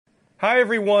Hi,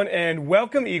 everyone, and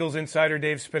welcome, Eagles insider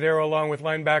Dave Spadaro, along with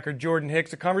linebacker Jordan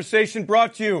Hicks. A conversation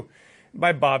brought to you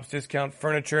by Bob's Discount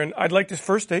Furniture. And I'd like to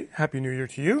first say Happy New Year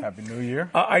to you. Happy New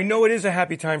Year. I know it is a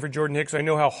happy time for Jordan Hicks. I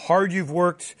know how hard you've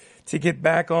worked to get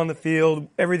back on the field,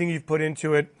 everything you've put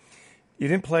into it. You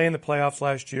didn't play in the playoffs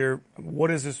last year. What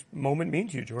does this moment mean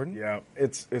to you, Jordan? Yeah,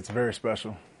 it's very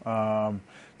special.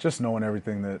 Just knowing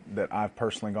everything that I've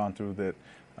personally gone through, that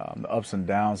the ups and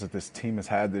downs that this team has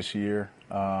had this year,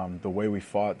 the way we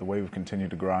fought, the way we've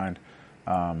continued to grind.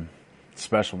 It's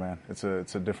special, man. It's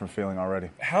a different feeling already.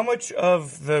 How much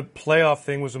of the playoff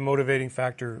thing was a motivating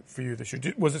factor for you this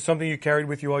year? Was it something you carried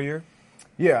with you all year?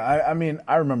 Yeah, I mean,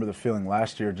 I remember the feeling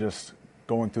last year just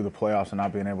going through the playoffs and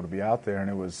not being able to be out there,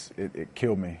 and it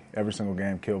killed me. Every single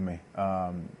game killed me.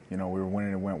 We were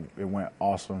winning, it went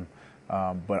awesome,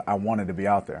 but I wanted to be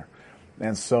out there.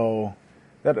 And so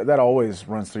that always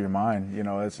runs through your mind.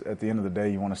 It's, at the end of the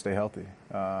day, you want to stay healthy.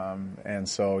 And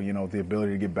so, the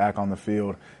ability to get back on the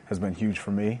field has been huge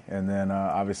for me. And then,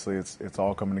 obviously, it's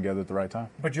all coming together at the right time.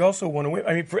 But you also want to win.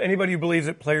 I mean, for anybody who believes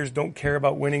that players don't care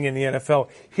about winning in the NFL,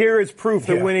 here is proof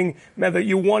that winning, that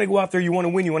you want to go out there, you want to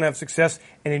win, you want to have success,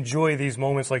 and enjoy these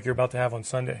moments like you're about to have on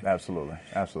Sunday. Absolutely.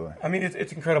 I mean,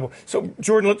 it's incredible. So,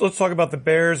 Jordan, let's talk about the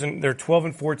Bears. And they're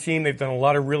 12-14. They've done a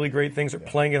lot of really great things. They're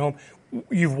playing at home.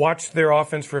 You've watched their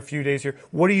offense for a few days here.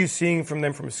 What are you seeing from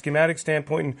them from a schematic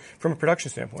standpoint and from a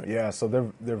production standpoint? Yeah, so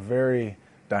they're very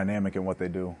dynamic in what they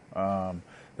do.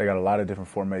 They got a lot of different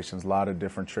formations, a lot of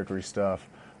different trickery stuff,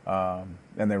 and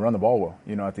they run the ball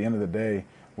well. At the end of the day,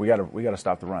 we got to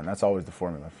stop the run. That's always the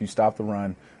formula. If you stop the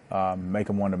run, make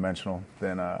them one-dimensional,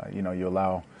 then you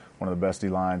allow one of the best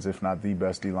D-lines, if not the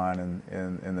best D-line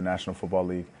in the National Football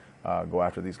League, go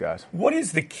after these guys. What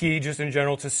is the key, just in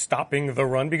general, to stopping the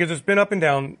run? Because it's been up and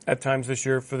down at times this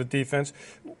year for the defense.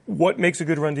 What makes a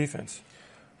good run defense?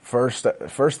 First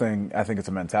thing, I think it's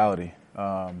a mentality.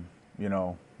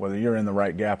 Whether you're in the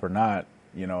right gap or not,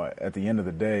 at the end of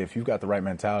the day, if you've got the right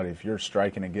mentality, if you're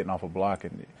striking and getting off a block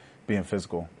and being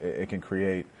physical, it can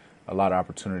create a lot of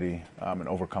opportunity and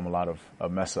overcome a lot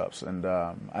of mess-ups. And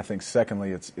I think,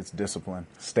 secondly, it's discipline.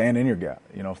 Stand in your gap.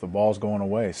 If the ball's going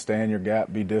away, stay in your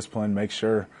gap, be disciplined, make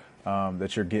sure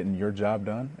that you're getting your job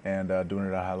done and doing it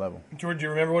at a high level. George, do you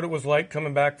remember what it was like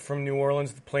coming back from New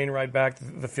Orleans, the plane ride back,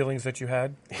 the feelings that you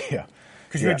had? Yeah.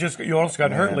 Because you almost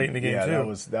got hurt late in the game, too. Yeah,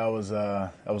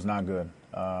 that was not good.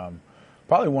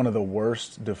 Probably one of the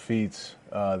worst defeats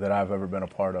that I've ever been a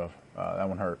part of. That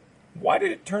one hurt. Why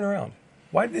did it turn around?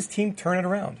 Why did this team turn it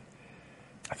around?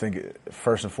 I think,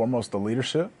 first and foremost, the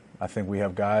leadership. I think we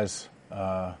have guys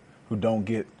who don't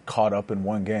get caught up in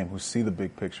one game, who see the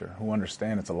big picture, who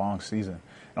understand it's a long season.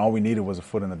 And all we needed was a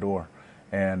foot in the door.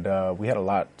 And we had a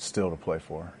lot still to play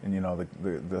for. And,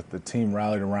 the team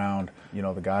rallied around,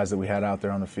 the guys that we had out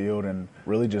there on the field and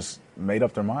really just made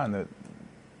up their mind that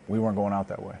we weren't going out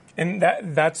that way. And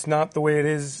that's not the way it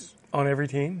is on every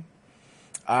team?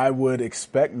 I would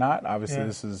expect not. Obviously,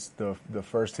 This is the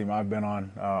first team I've been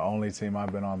on, only team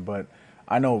I've been on. But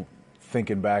I know,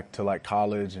 thinking back to like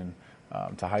college and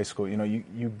to high school,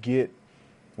 you get,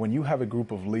 when you have a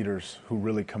group of leaders who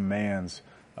really commands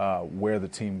where the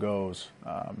team goes,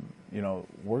 we're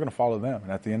going to follow them.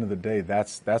 And at the end of the day,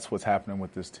 that's what's happening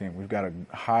with this team. We've got a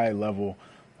high-level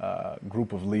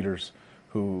group of leaders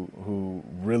who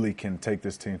really can take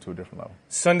this team to a different level.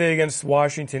 Sunday against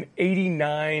Washington,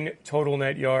 89 total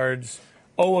net yards,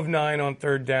 0 of 9 on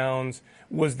third downs.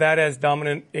 Was that as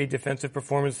dominant a defensive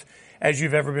performance as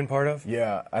you've ever been part of?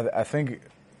 Yeah, I think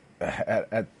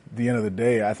at the end of the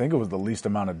day, I think it was the least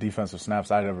amount of defensive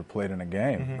snaps I'd ever played in a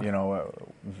game.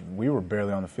 Mm-hmm. We were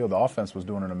barely on the field. The offense was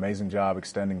doing an amazing job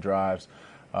extending drives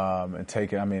and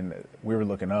taking. We were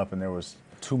looking up, and there was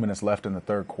 2 minutes left in the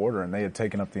third quarter, and they had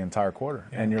taken up the entire quarter.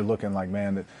 Yeah. And you're looking like,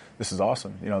 man, this is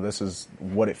awesome. This is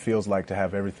what it feels like to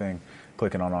have everything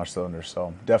clicking on our cylinders.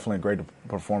 So definitely a great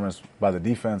performance by the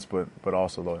defense, but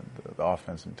also the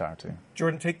offense and the entire team.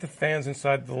 Jordan, take the fans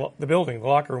inside the building, the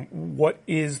locker room. What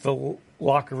is the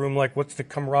locker room like? What's the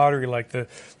camaraderie like? The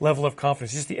level of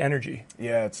confidence, just the energy?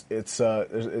 Yeah, it's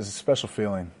a special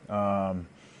feeling.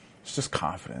 It's just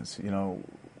confidence,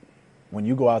 When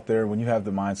you go out there, when you have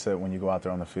the mindset, when you go out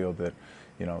there on the field that,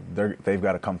 they've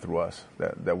got to come through us,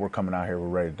 that we're coming out here, we're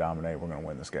ready to dominate, we're going to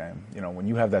win this game. When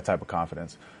you have that type of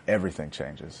confidence, everything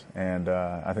changes. And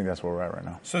I think that's where we're at right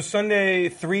now. So Sunday,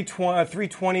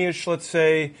 3:20-ish, let's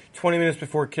say, 20 minutes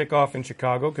before kickoff in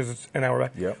Chicago, because it's an hour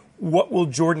back. Yep. What will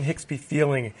Jordan Hicks be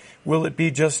feeling? Will it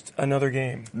be just another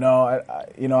game? No,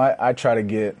 I try to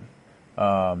get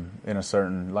in a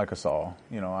certain, like us all,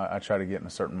 I try to get in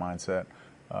a certain mindset.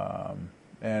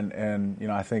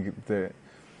 And I think that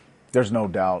there's no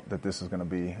doubt that this is going to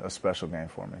be a special game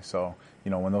for me. So,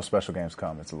 when those special games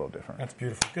come, it's a little different. That's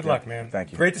beautiful. Good luck, man.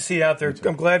 Thank you. Great to see you out there.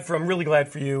 I'm really glad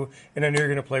for you, and I know you're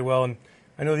going to play well. And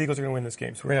I know the Eagles are going to win this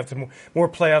game, so we're going to have some more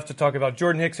playoffs to talk about.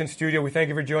 Jordan Hicks in studio. We thank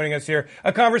you for joining us here.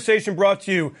 A conversation brought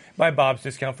to you by Bob's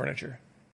Discount Furniture.